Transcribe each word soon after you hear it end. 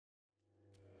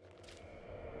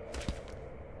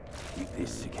Keep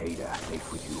this cicada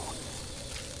safe with you.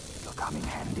 It'll come in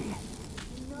handy.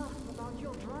 Enough about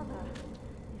your brother.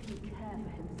 If you care for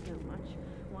him so much,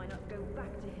 why not go back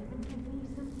to him and give me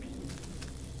some peace?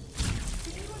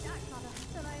 Did you not act, Mother?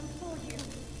 Then I implore you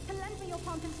to lend me your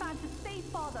plant and fan to save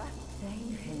Father.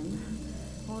 Save him,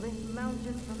 or this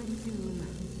mountain from its doom.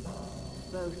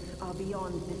 Both are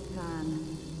beyond this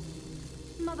plan.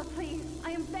 Mother, please, I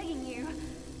am begging you.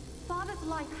 Father's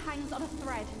life hangs on a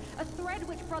thread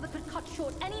which Brother could cut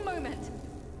short any moment.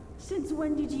 Since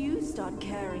when did you start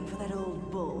caring for that old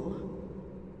bull?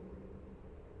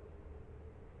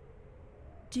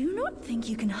 Do you not think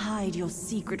you can hide your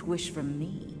secret wish from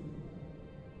me?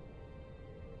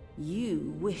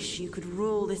 You wish you could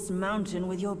rule this mountain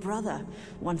with your brother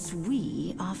once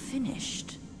we are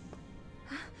finished.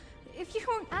 If you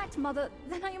won't act, Mother,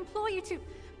 then I implore you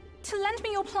to lend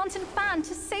me your plant and fan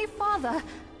to save Father.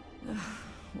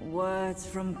 Words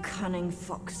from cunning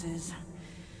foxes.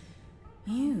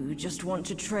 You just want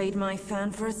to trade my fan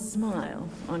for a smile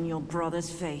on your brother's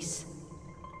face.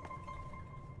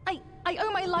 I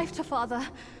owe my life to Father,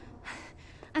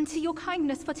 and to your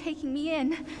kindness for taking me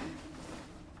in.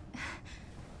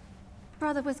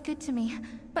 Brother was good to me,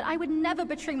 but I would never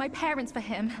betray my parents for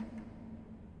him.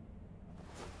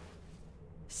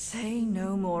 Say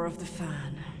no more of the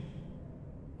fan.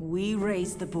 We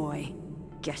raised the boy.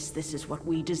 Guess this is what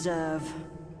we deserve.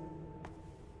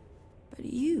 But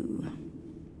you...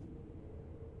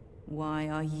 why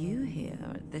are you here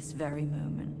at this very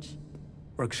moment?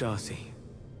 Rakshasi,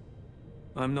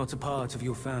 I'm not a part of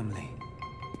your family,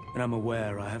 and I'm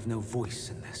aware I have no voice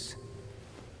in this.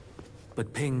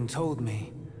 But Ping told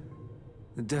me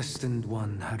the Destined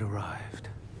One had arrived.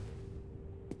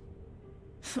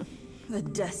 The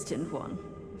Destined One,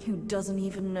 who doesn't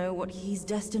even know what he's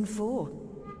destined for.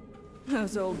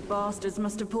 Those old bastards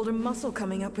must have pulled a muscle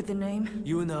coming up with the name.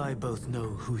 You and I both know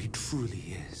who he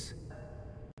truly is.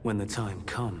 When the time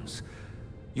comes,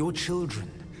 your children,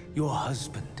 your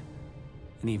husband,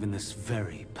 and even this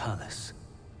very palace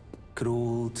could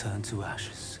all turn to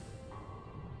ashes.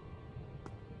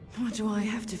 What do I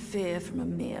have to fear from a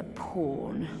mere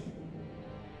pawn?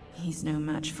 He's no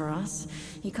match for us.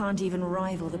 He can't even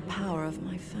rival the power of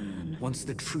my fan. Once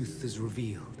the truth is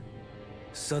revealed,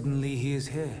 suddenly he is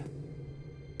here.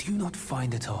 Do you not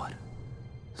find it odd?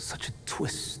 Such a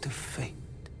twist of fate.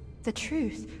 The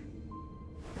truth?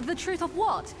 The truth of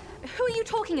what? Who are you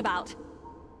talking about?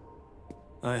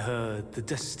 I heard the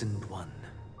Destined One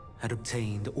had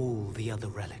obtained all the other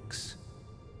relics.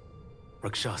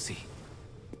 Rakshasi,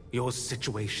 your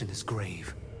situation is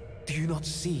grave. Do you not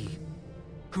see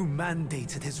who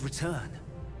mandated his return?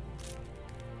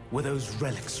 Were those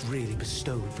relics really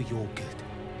bestowed for your good?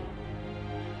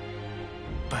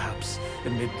 Perhaps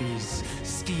amid these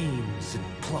schemes and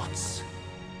plots,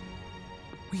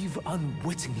 we've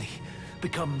unwittingly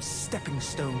become stepping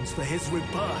stones for his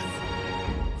rebirth.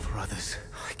 For others,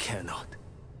 I care not.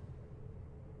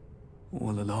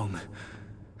 All along,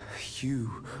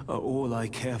 you are all I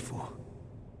care for.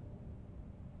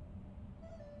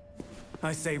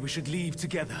 I say we should leave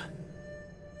together.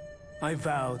 I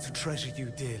vow to treasure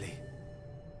you dearly,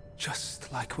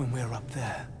 just like when we're up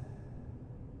there.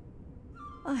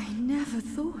 I never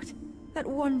thought that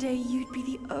one day you'd be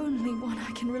the only one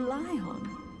I can rely on.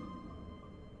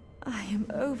 I am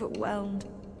overwhelmed.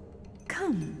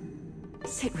 Come,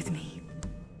 sit with me,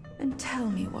 and tell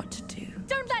me what to do.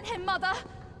 Don't let him, Mother!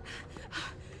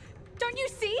 Don't you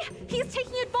see? He is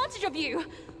taking advantage of you!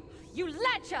 You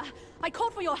lecher! I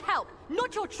called for your help,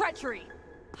 not your treachery!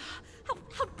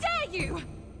 How dare you!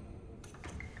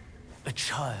 A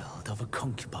child of a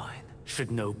concubine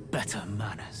should know better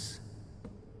manners.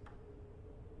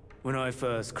 When I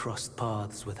first crossed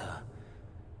paths with her,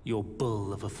 your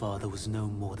bull of a father was no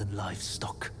more than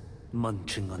livestock,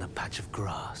 munching on a patch of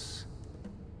grass.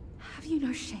 Have you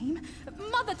no shame?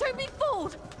 Mother, don't be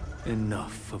fooled!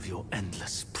 Enough of your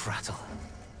endless prattle.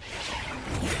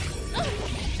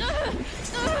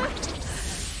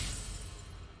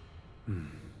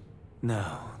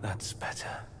 Now, that's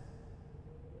better.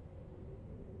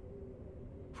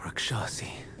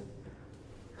 Rakshasi,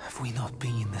 have we not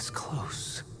been this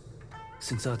close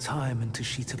since our time in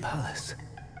Tushita Palace?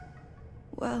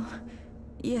 Well,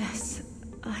 yes,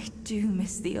 I do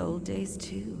miss the old days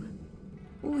too.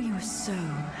 We were so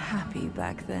happy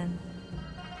back then.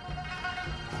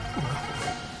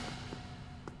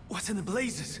 What in the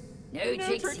blazes? No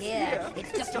tricks here.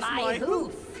 It's just my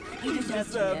hoof. You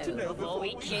deserve to know before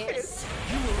we kiss.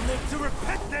 You will live to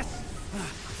repent this!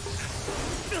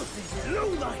 Filthy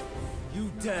lowlife! You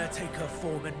dare take her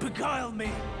form and beguile me?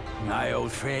 My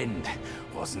old friend,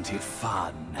 wasn't it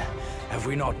fun? Have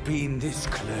we not been this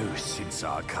close since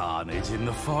our carnage in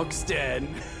the fox den?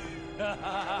 You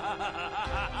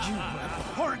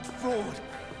abhorrent fraud!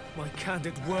 My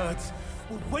candid words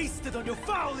were wasted on your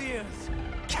foul ears!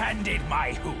 Candid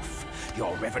my hoof!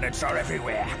 Your revenants are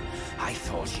everywhere. I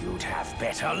thought you'd have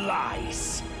better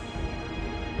lies.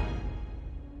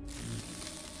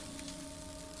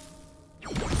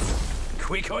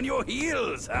 Quick on your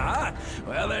heels, huh?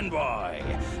 Well then, boy,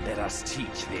 let us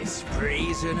teach this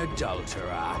brazen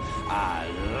adulterer a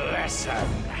lesson.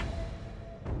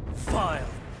 Vile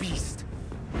beast!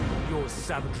 Your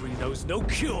savagery knows no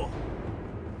cure!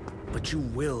 But you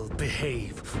will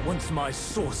behave once my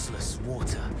sourceless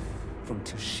water from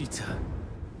Tushita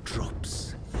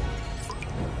drops.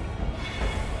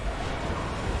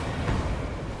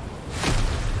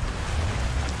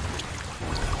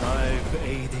 I've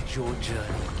aided your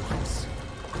journey once.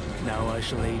 Now I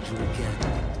shall aid you again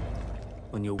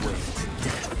on your way to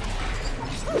death.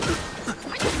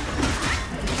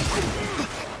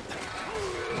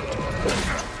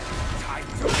 Time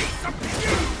to make some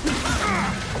pew!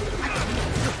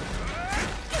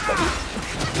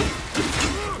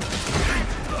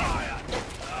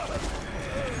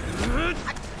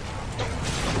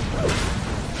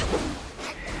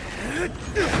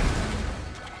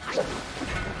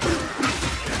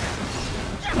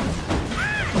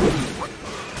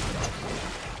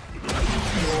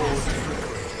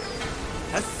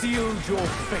 Has sealed your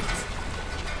fate.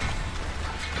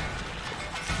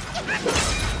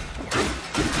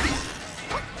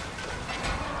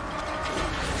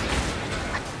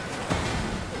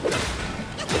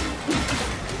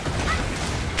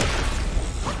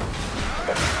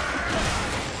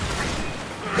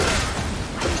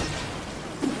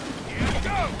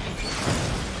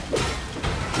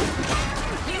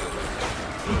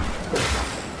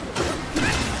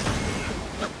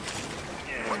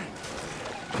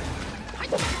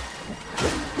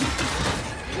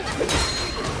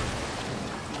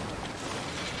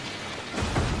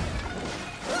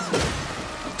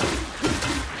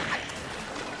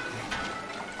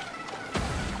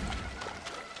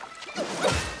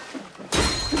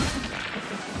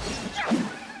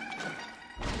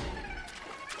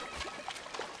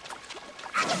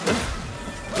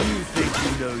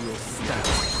 Know your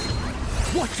stance.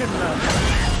 Watch and learn.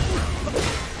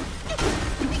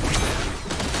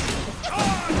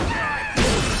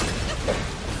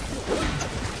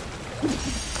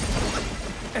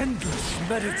 Endless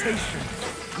meditation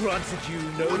granted you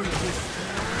no wisdom.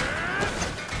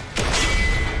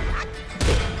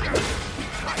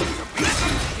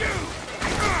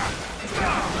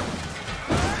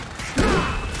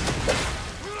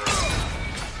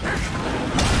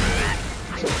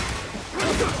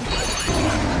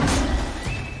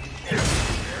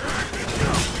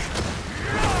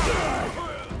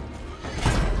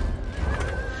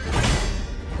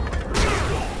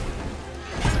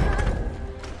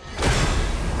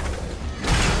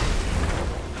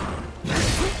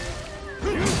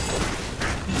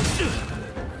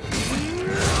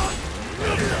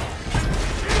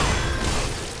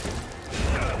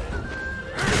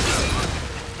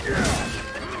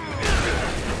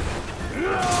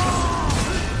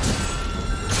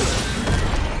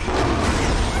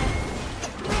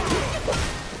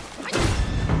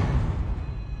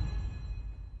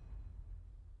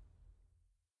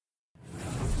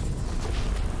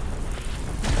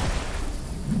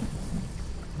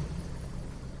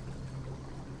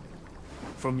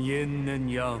 From yin and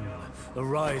yang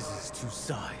arises two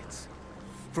sides.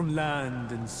 From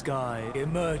land and sky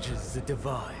emerges the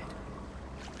divide.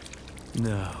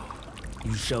 Now,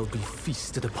 you shall be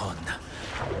feasted upon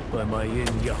by my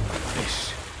yin-yang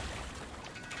fish.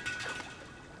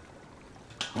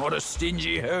 What a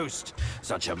stingy host.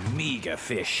 Such a meager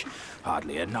fish.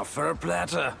 Hardly enough for a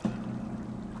platter.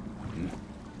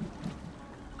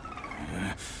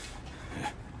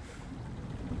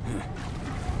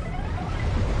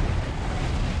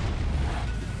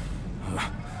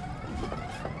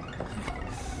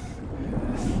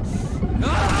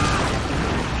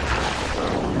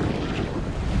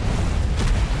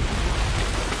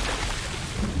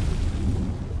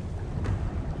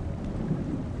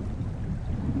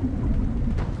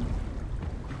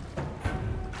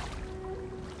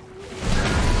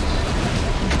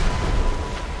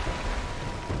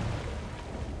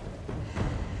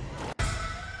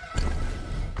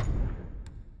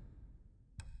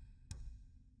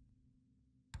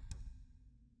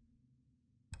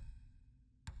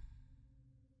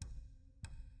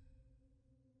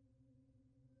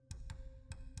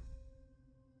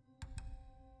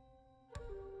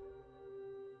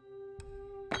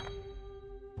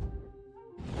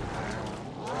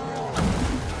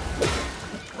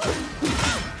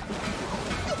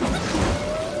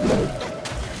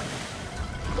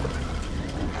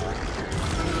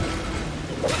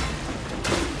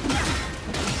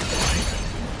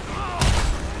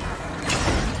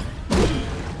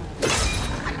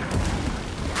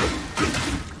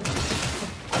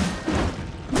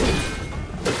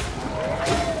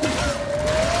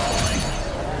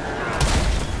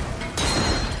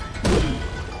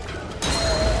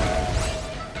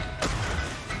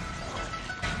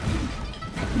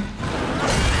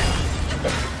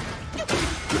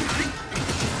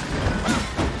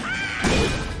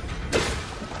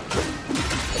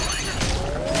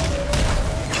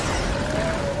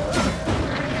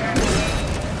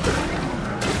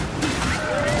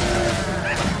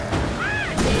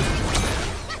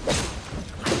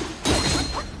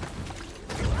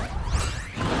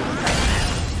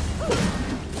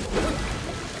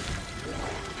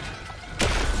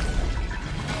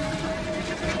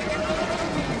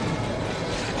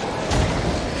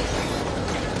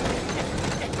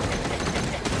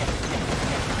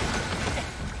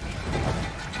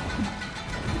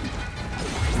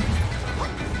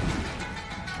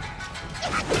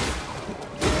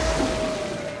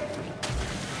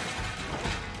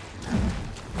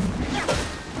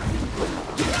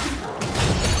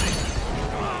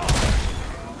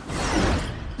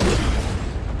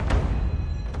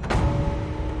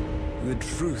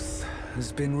 truth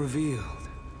has been revealed.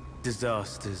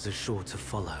 Disasters are sure to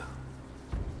follow.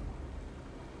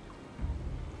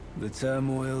 The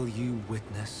turmoil you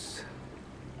witness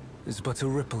is but a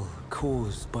ripple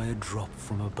caused by a drop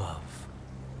from above.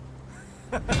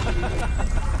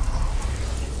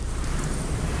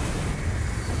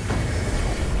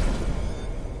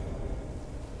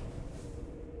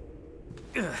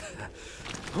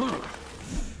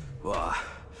 What?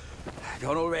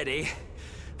 Gone already?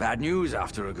 Bad news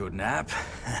after a good nap.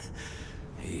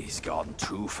 He's gone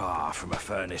too far from a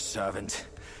furnace servant.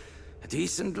 A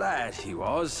decent lad he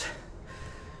was.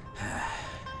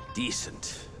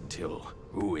 Decent until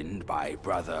ruined by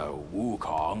brother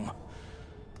Wukong.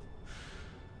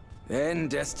 Then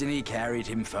destiny carried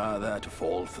him further to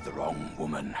fall for the wrong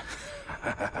woman.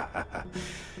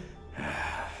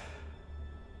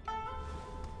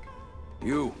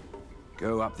 You,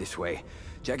 go up this way.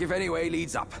 Check if any way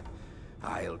leads up.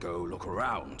 I'll go look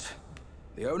around.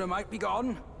 The owner might be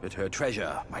gone, but her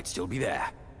treasure might still be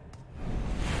there.